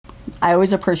I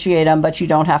always appreciate them, but you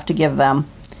don't have to give them.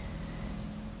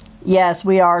 Yes,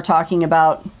 we are talking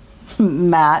about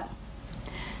Matt.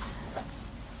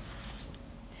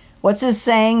 What's his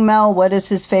saying, Mel? What is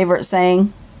his favorite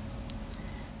saying?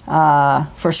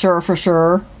 For sure, for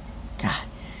sure. God.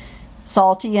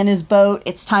 Salty in his boat.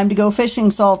 It's time to go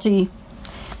fishing, Salty.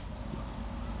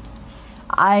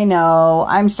 I know.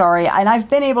 I'm sorry. And I've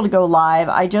been able to go live.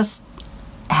 I just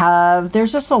have...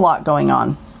 There's just a lot going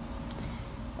on.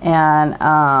 And,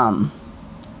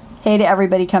 hey to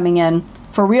everybody coming in.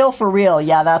 For real, for real.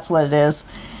 Yeah, that's what it is.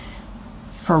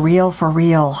 For real, for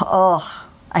real. Ugh.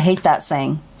 I hate that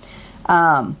saying.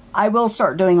 I will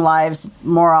start doing lives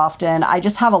more often. I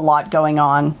just have a lot going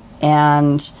on.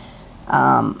 And,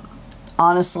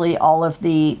 honestly, all of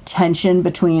the tension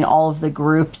between all of the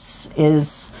groups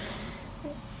is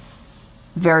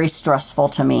very stressful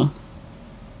to me.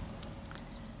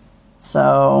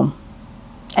 So,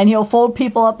 and he'll fold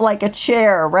people up like a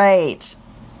chair, right?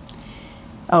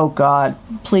 Oh God,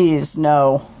 please,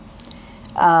 no.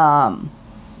 I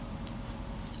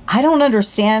don't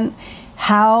understand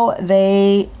how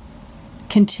they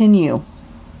continue.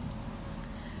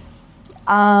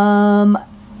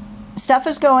 Stuff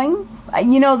is going.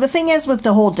 You know, the thing is with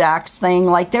the whole Dax thing,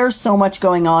 like there's so much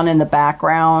going on in the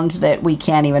background that we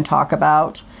can't even talk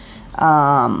about.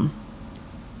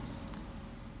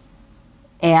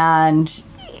 And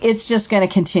it's just going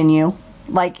to continue.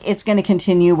 Like, it's going to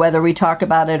continue whether we talk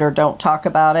about it or don't talk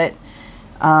about it.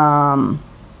 I'm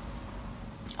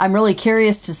really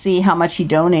curious to see how much he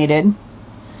donated.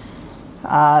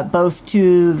 Both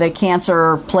to the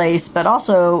cancer place, but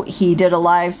also he did a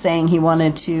live saying he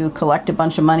wanted to collect a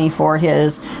bunch of money for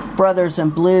his Brothers in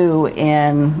Blue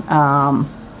in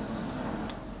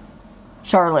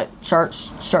Charlotte.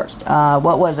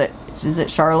 What was it? Is it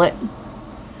Charlotte?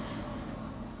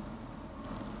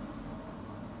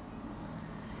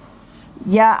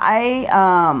 Yeah,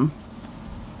 I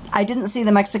didn't see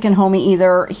the Mexican homie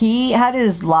either. He had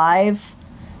his live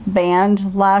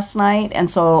banned last night, and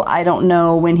so I don't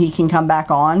know when he can come back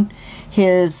on.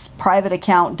 His private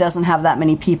account doesn't have that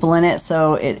many people in it,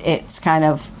 so it's kind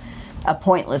of a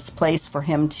pointless place for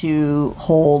him to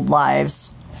hold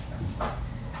lives.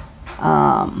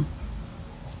 Well,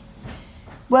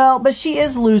 but she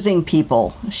is losing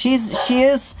people. She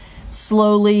is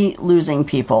slowly losing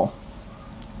people.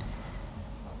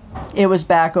 It was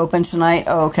back open tonight.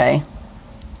 Oh, okay.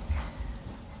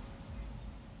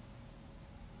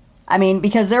 I mean,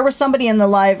 because there was somebody in the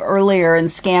live earlier, in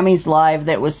Scammy's live,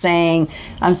 that was saying,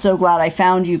 I'm so glad I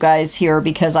found you guys here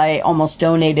because I almost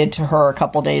donated to her a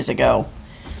couple days ago.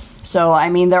 So, I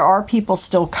mean, there are people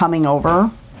still coming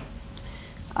over.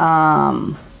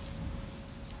 Oh,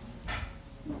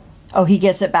 he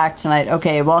gets it back tonight.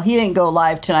 Okay, well, he didn't go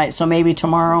live tonight, so maybe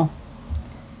tomorrow.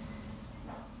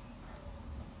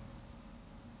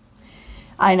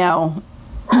 I know.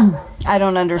 I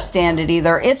don't understand it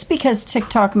either. It's because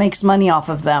TikTok makes money off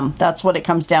of them. That's what it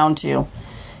comes down to.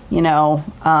 You know,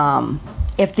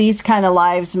 if these kind of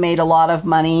lives made a lot of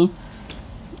money,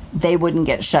 they wouldn't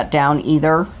get shut down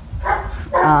either.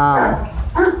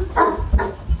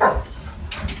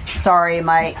 Sorry,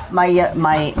 my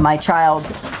child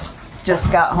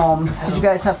just got home. Did you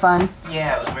guys have fun?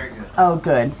 Yeah, it was very good. Oh,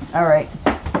 good. All right.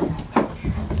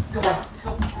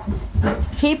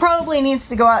 He probably needs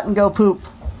to go out and go poop.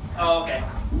 Oh, okay.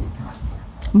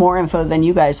 More info than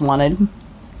you guys wanted.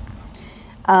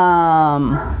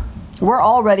 We're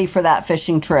all ready for that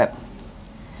fishing trip.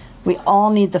 We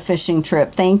all need the fishing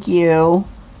trip. Thank you.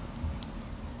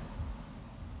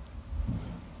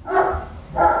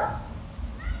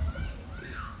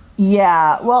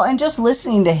 Yeah, well, and just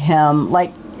listening to him,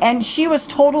 like, and she was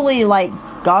totally like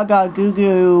gaga goo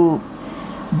goo,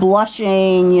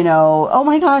 blushing, you know, oh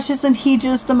my gosh, isn't he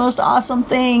just the most awesome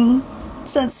thing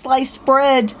since sliced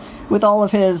bread, with all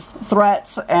of his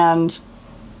threats and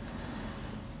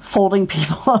folding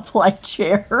people up like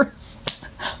chairs.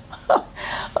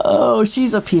 Oh,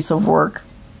 she's a piece of work.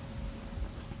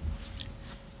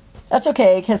 That's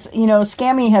okay, because, you know,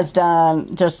 Scammy has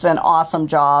done just an awesome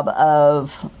job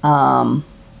of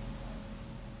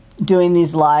doing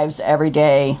these lives every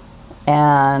day.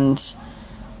 And,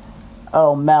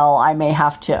 oh, Mel, I may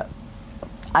have to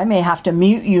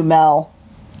mute you, Mel.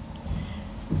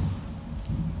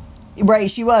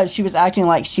 Right, she was acting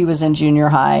like she was in junior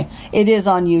high. It is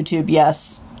on YouTube,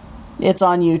 yes. It's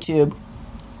on YouTube.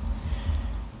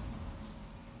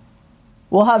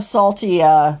 We'll have Salty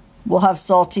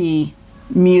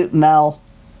mute Mel.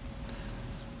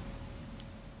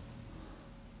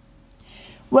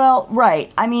 Well,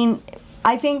 right. I mean,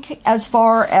 I think as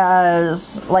far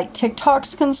as like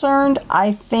TikTok's concerned,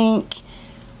 I think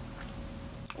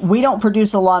we don't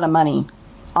produce a lot of money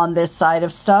on this side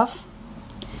of stuff.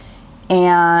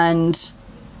 And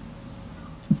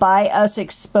by us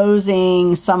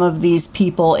exposing some of these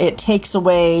people, it takes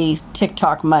away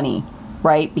TikTok money,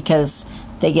 right? Because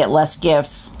they get less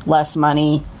gifts, less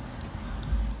money.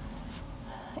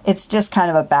 It's just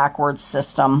kind of a backwards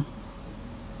system.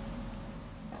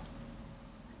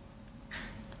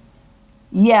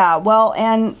 Yeah, well,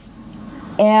 and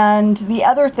the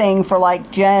other thing for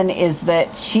like Jen is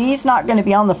that she's not going to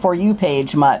be on the For You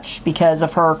page much because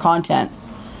of her content.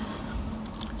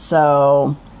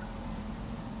 So,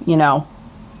 you know,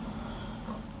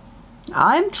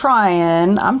 I'm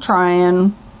trying.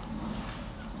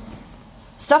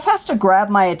 Stuff has to grab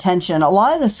my attention. A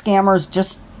lot of the scammers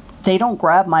just, they don't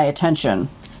grab my attention.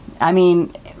 I mean,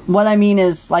 what I mean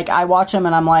is, like, I watch them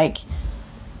and I'm like,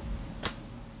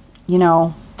 you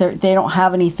know, they don't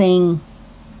have anything.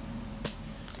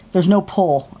 There's no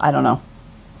pull. I don't know.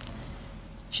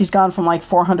 She's gone from like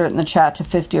 400 in the chat to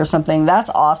 50 or something. That's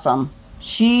awesome.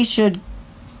 She should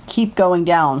keep going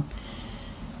down.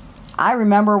 I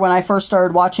remember when I first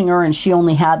started watching her and she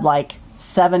only had like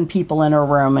 7 people in her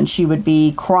room, and she would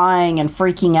be crying and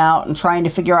freaking out and trying to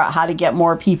figure out how to get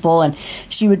more people, and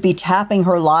she would be tapping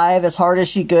her live as hard as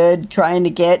she could, trying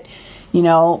to get, you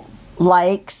know,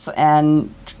 likes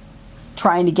and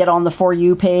trying to get on the For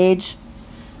You page.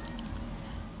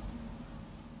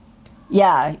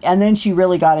 Yeah, and then she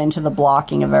really got into the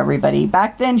blocking of everybody.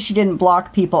 Back then she didn't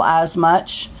block people as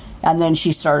much, and then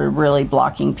she started really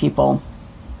blocking people.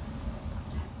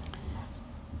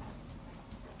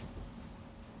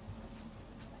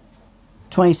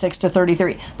 $26 to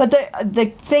 $33. But the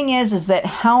thing is that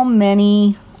how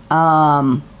many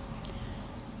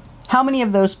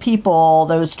of those people,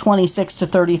 those 26 to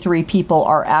 33 people,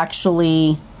 are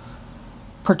actually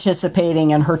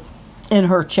participating in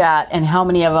her chat, and how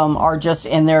many of them are just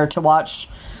in there to watch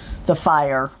the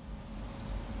fire?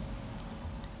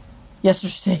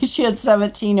 Yesterday she had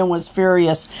 17 and was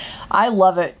furious. I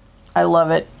love it. I love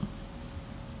it.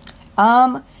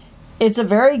 It's a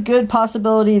very good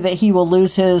possibility that he will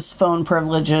lose his phone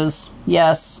privileges.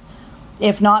 Yes.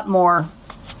 If not more.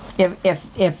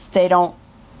 If they don't,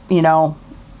 you know,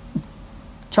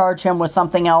 charge him with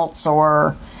something else,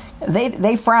 or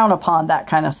they frown upon that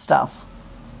kind of stuff.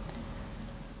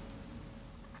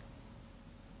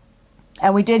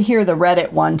 And we did hear the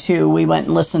Reddit one too. We went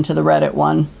and listened to the Reddit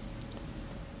one.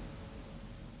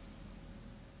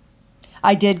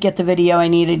 I did get the video I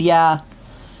needed, yeah.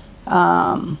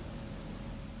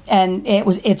 And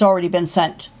it's already been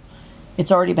sent.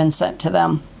 It's already been sent to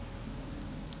them.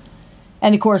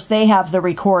 And of course they have the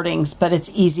recordings, but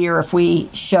it's easier if we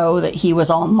show that he was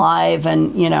on live,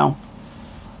 and, you know.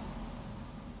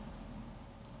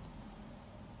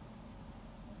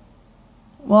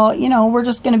 Well, you know, we're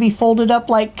just going to be folded up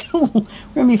like we're going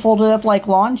to be folded up like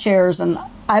lawn chairs, and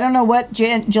I don't know what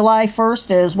July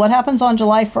 1st is. What happens on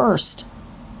July 1st?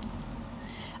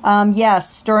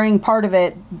 Yes, during part of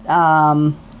it,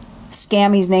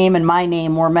 Scammy's name and my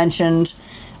name were mentioned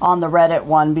on the Reddit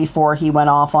one before he went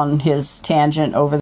off on his tangent over